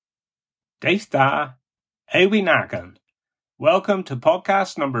Daith da, Ewi Nagan. Welcome to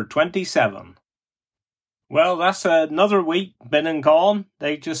podcast number 27. Well, that's another week been and gone.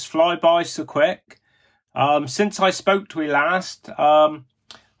 They just fly by so quick. Since I spoke to you last, on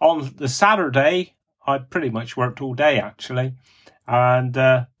the Saturday, I pretty much worked all day actually. And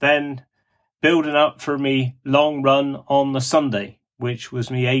then building up for me long run on the Sunday, which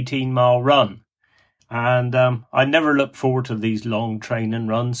was me 18-mile run. And I never look forward to these long training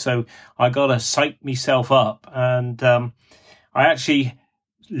runs, so I got to psych myself up. And I actually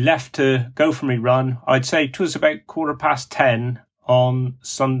left to go for my run. I'd say it was about 10:15 on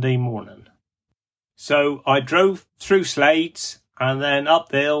Sunday morning. So I drove through Slades and then up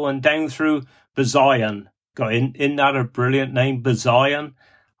the hill and down through Bazion. Got in that a brilliant name, Bazion.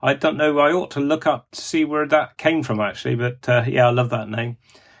 I don't know, I ought to look up to see where that came from actually, but yeah, I love that name.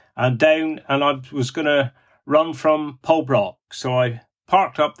 And down, and I was going to run from Polbrock. So I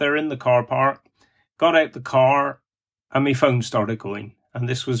parked up there in the car park, got out the car, and my phone started going. And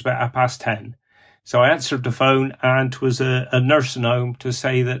this was about 10:30. So I answered the phone, and it was a nursing home to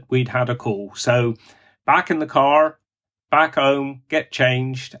say that we'd had a call. So back in the car, back home, get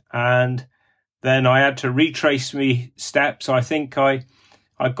changed, and then I had to retrace my steps. I think I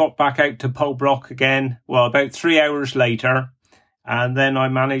got back out to Polbrock again, well, about 3 hours later. And then I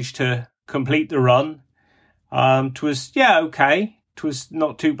managed to complete the run. It was, okay. It was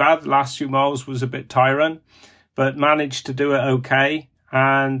not too bad. The last few miles was a bit tiring, but managed to do it okay.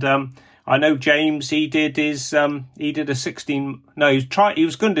 And I know James, he did a 16. No, he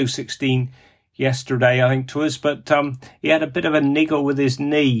was going to do 16 yesterday, I think it was, but he had a bit of a niggle with his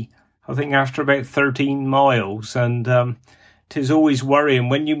knee, I think after about 13 miles. And it is always worrying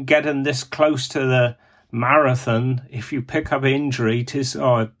when you're getting this close to the marathon. If you pick up an injury, it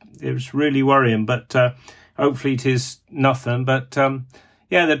was really worrying, but hopefully it is nothing. But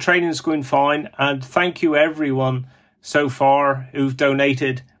yeah, the training's going fine, and thank you everyone so far who've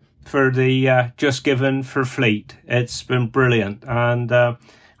donated for the Just Given for Fleet. It's been brilliant, and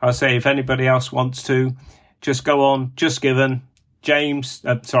I'll say if anybody else wants to, just go on Just Given, David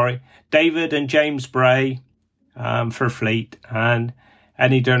and James Bray for Fleet, and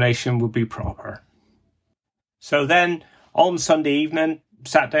any donation would be proper. So then on Sunday evening,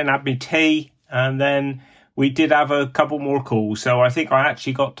 sat down, had me tea, and then we did have a couple more calls. So I think I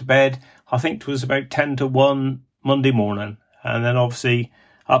actually got to bed, I think it was about 10 to 1 Monday morning. And then obviously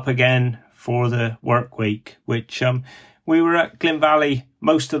up again for the work week, which we were at Glyn Valley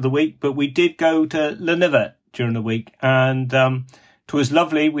most of the week, but we did go to Lanivet during the week. And it was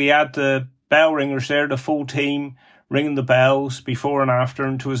lovely. We had the bell ringers there, the full team, ringing the bells before and after,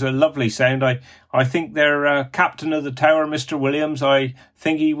 and it was a lovely sound. I think their captain of the tower, Mr. Williams, I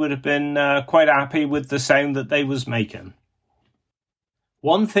think he would have been quite happy with the sound that they was making.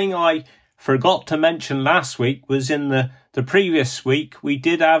 One thing I forgot to mention last week was in the previous week, we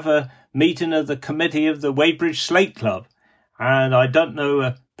did have a meeting of the committee of the Wadebridge Slate Club. And I don't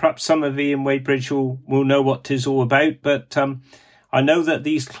know, perhaps some of you in Wadebridge will know what 'tis all about, but I know that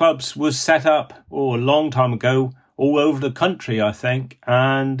these clubs was set up a long time ago, all over the country, I think.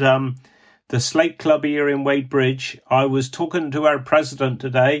 And the Slate Club here in Wadebridge, I was talking to our president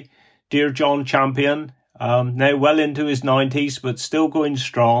today, dear John Champion, now well into his 90s, but still going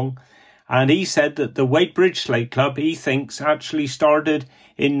strong. And he said that the Wadebridge Slate Club, he thinks, actually started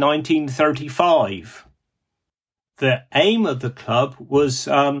in 1935. The aim of the club was,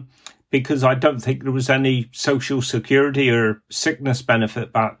 because I don't think there was any social security or sickness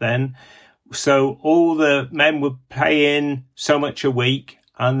benefit back then, so all the men would pay in so much a week,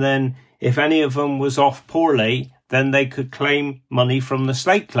 and then if any of them was off poorly, then they could claim money from the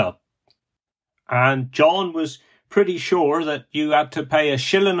Slate Club. And John was pretty sure that you had to pay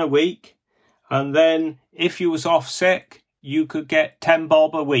 £1 a week, and then if you was off sick, you could get 10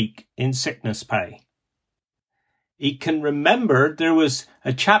 bob a week in sickness pay. He can remember there was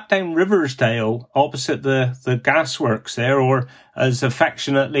a chap down Riversdale opposite the gasworks there, or as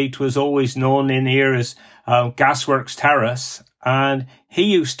affectionately it was always known in here as Gasworks Terrace. And he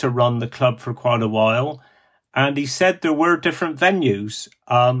used to run the club for quite a while. And he said there were different venues,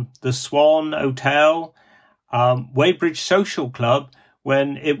 the Swan Hotel, Wadebridge Social Club,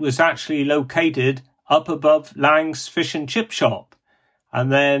 when it was actually located up above Lang's Fish and Chip Shop.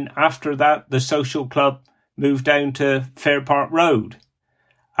 And then after that, the Social Club moved down to Fair Park Road.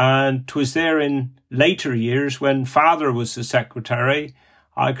 And 'twas there in later years when Father was the secretary.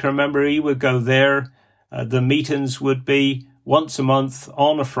 I can remember he would go there. The meetings would be once a month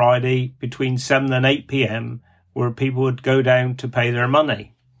on a Friday between 7 and 8 p.m, where people would go down to pay their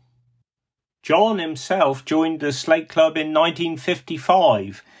money. John himself joined the Slate Club in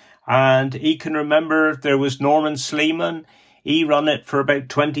 1955, And he can remember there was Norman Sleeman. He run it for about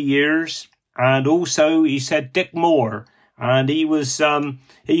 20 years. And also, he said Dick Moore. And he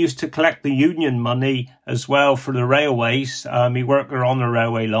used to collect the union money as well for the railways. He worked on the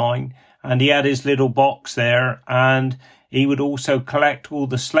railway line. And he had his little box there. And he would also collect all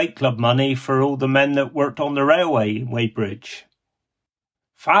the Slate Club money for all the men that worked on the railway in Wadebridge.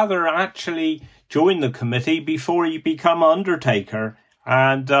 Father actually joined the committee before he became undertaker.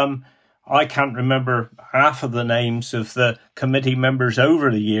 And I can't remember half of the names of the committee members over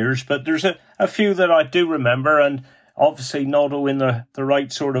the years, but there's a few that I do remember, and obviously not all in the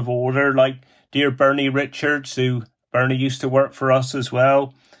right sort of order, like dear Bernie Richards, who Bernie used to work for us as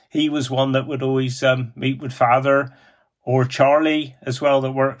well. He was one that would always meet with Father, or Charlie as well,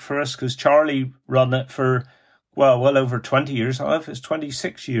 that worked for us, because Charlie run it for, well over 20 years. I don't know if it's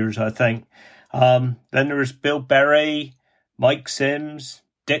 26 years, I think. Then there was Bill Berry, Mike Sims,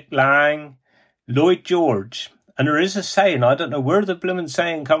 Dick Lang, Lloyd George. And there is a saying, I don't know where the bloomin'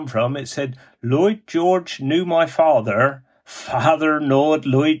 saying come from. It said, Lloyd George knew my father, father knowed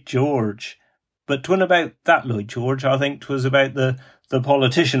Lloyd George. But 'twasn't about that Lloyd George. I think 'twas about the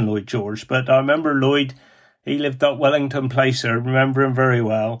politician Lloyd George. But I remember Lloyd, he lived up Wellington Place. I remember him very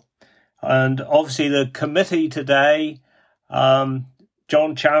well. And obviously the committee today,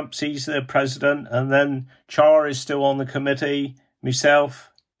 John Champs, he's the president, and then Char is still on the committee,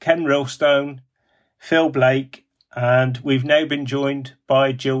 myself, Ken Rillstone, Phil Blake, and we've now been joined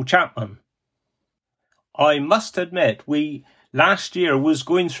by Jill Chapman. I must admit, we last year was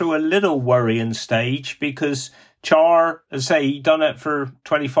going through a little worrying stage because Char, as I say, he'd done it for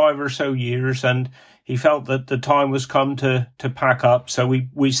 25 or so years, and he felt that the time was come to pack up. So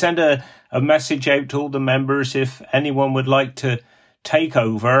we sent a message out to all the members if anyone would like to take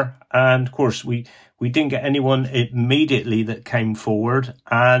over. And of course, we didn't get anyone immediately that came forward.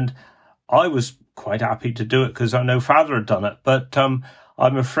 And I was quite happy to do it because I know Father had done it. But I'm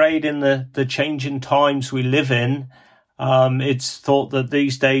afraid in the changing times we live in, it's thought that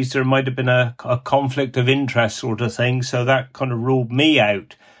these days there might have been a conflict of interest sort of thing. So that kind of ruled me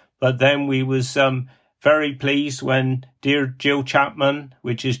out. But then we was very pleased when dear Jill Chapman,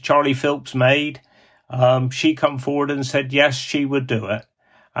 which is Charlie Philp's maid, she come forward and said yes, she would do it.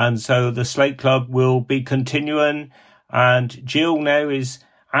 And so the Slate Club will be continuing, and Jill now is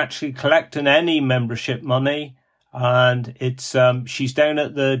actually collecting any membership money, and it's she's down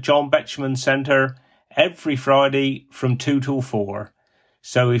at the John Betchman Centre every Friday from 2 till 4.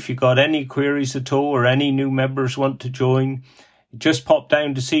 So if you've got any queries at all or any new members want to join, just pop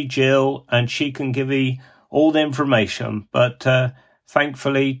down to see Jill and she can give you all the information. But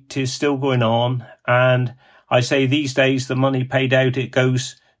thankfully, 'tis still going on. And I say these days, the money paid out, it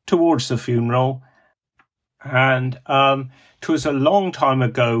goes towards the funeral. And 'twas a long time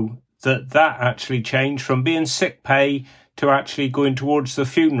ago that actually changed from being sick pay to actually going towards the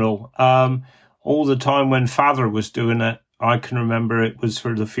funeral. All the time when Father was doing it, I can remember it was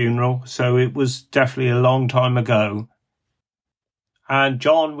for the funeral. So it was definitely a long time ago. And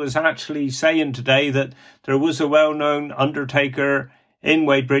John was actually saying today that there was a well-known undertaker in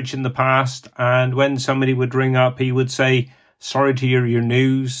Wadebridge in the past, and when somebody would ring up, he would say, sorry to hear your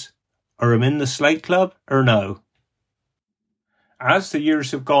news, or I'm in the Slate Club, or no. As the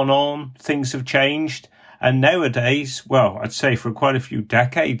years have gone on, things have changed, and nowadays, well, I'd say for quite a few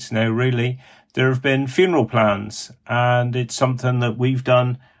decades now, really, there have been funeral plans, and it's something that we've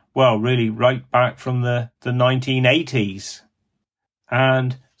done, well, really right back from the 1980s.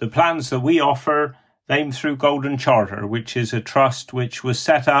 And the plans that we offer, aim through Golden Charter, which is a trust which was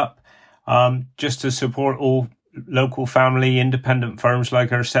set up just to support all local family independent firms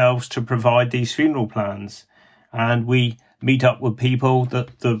like ourselves to provide these funeral plans. And we meet up with people.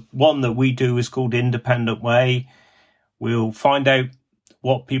 The one that we do is called Independent Way. We'll find out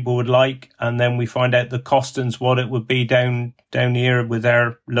what people would like, and then we find out the costings, what it would be down here with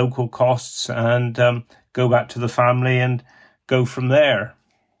our local costs, and go back to the family and go from there.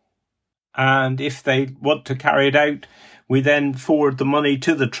 And if they want to carry it out, we then forward the money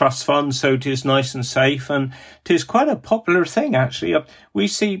to the trust fund, so it is nice and safe. And it is quite a popular thing, actually. We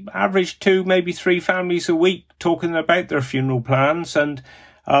see average 2, maybe 3 families a week talking about their funeral plans. And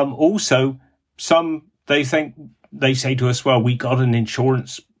also, some, they say to us, well, we got an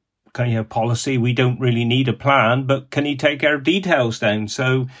insurance policy. We don't really need a plan, but can you take our details down?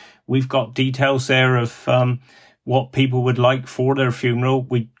 So we've got details there of what people would like for their funeral.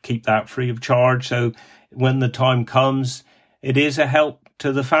 We keep that free of charge. So when the time comes, it is a help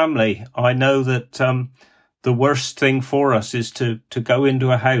to the family. I know that the worst thing for us is to go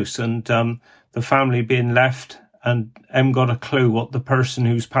into a house and the family being left and haven't got a clue what the person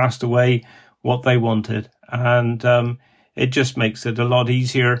who's passed away, what they wanted. And it just makes it a lot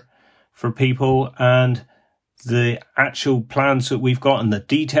easier for people. And the actual plans that we've got and the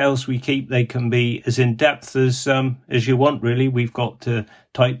details we keep, they can be as in-depth as you want, really. We've got the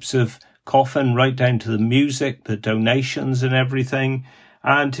types of coffin right down to the music, the donations and everything.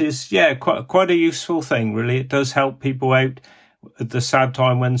 And it's, quite a useful thing, really. It does help people out at the sad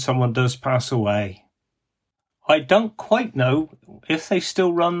time when someone does pass away. I don't quite know if they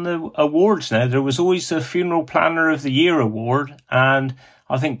still run the awards now. There was always the Funeral Planner of the Year award, and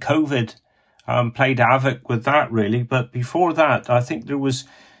I think COVID played havoc with that, really. But before that, I think there was,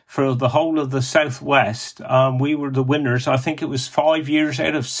 for the whole of the Southwest, we were the winners. I think it was 5 years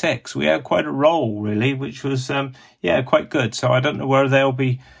out of 6. We had quite a roll, really, which was, quite good. So I don't know where they'll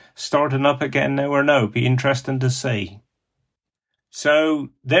be starting up again now or no. Be interesting to see. So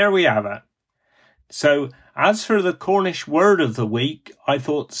there we have it. So as for the Cornish word of the week, I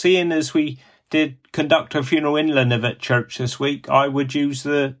thought, seeing as we did conduct a funeral in Llanivet Church this week, I would use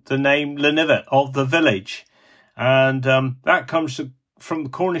the name Llanivet, of the village. And that comes from the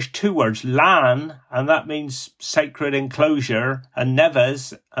Cornish two words, Lan, and that means sacred enclosure, and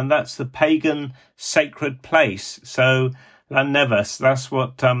Neves, and that's the pagan sacred place. So Llanneves, that's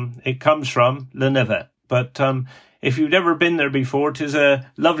what it comes from, Llanivet. But if you've never been there before, it is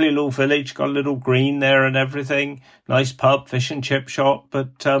a lovely little village, got a little green there and everything. Nice pub, fish and chip shop,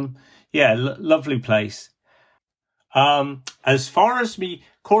 but lovely place. As far as me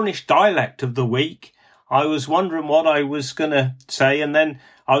Cornish dialect of the week, I was wondering what I was going to say, and then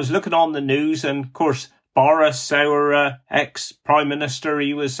I was looking on the news, and of course, Boris, our ex-Prime Minister,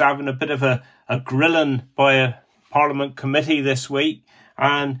 he was having a bit of a grilling by a Parliament committee this week,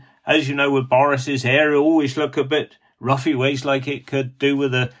 and as you know, with Boris's hair, it always look a bit roughy ways, like it could do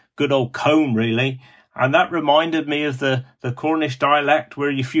with a good old comb, really. And that reminded me of the Cornish dialect,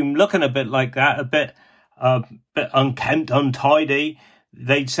 where if you're looking a bit like that, a bit unkempt, untidy,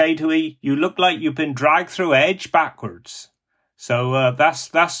 they'd say to you look like you've been dragged through edge backwards. So that's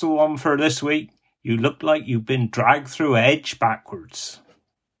the one for this week. You look like you've been dragged through edge backwards.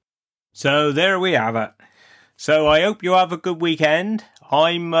 So there we have it. So I hope you have a good weekend.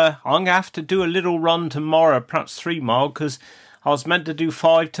 I'm going to have to do a little run tomorrow, perhaps 3 mile, because I was meant to do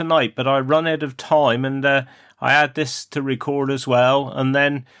 5 tonight, but I run out of time, and I had this to record as well. And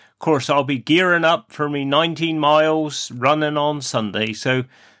then, of course, I'll be gearing up for me 19 miles running on Sunday. So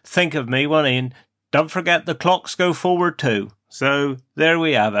think of me, won't you? And don't forget the clocks go forward too. So there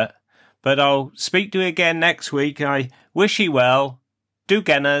we have it. But I'll speak to you again next week. I wish you well. Do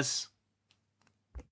Guinness.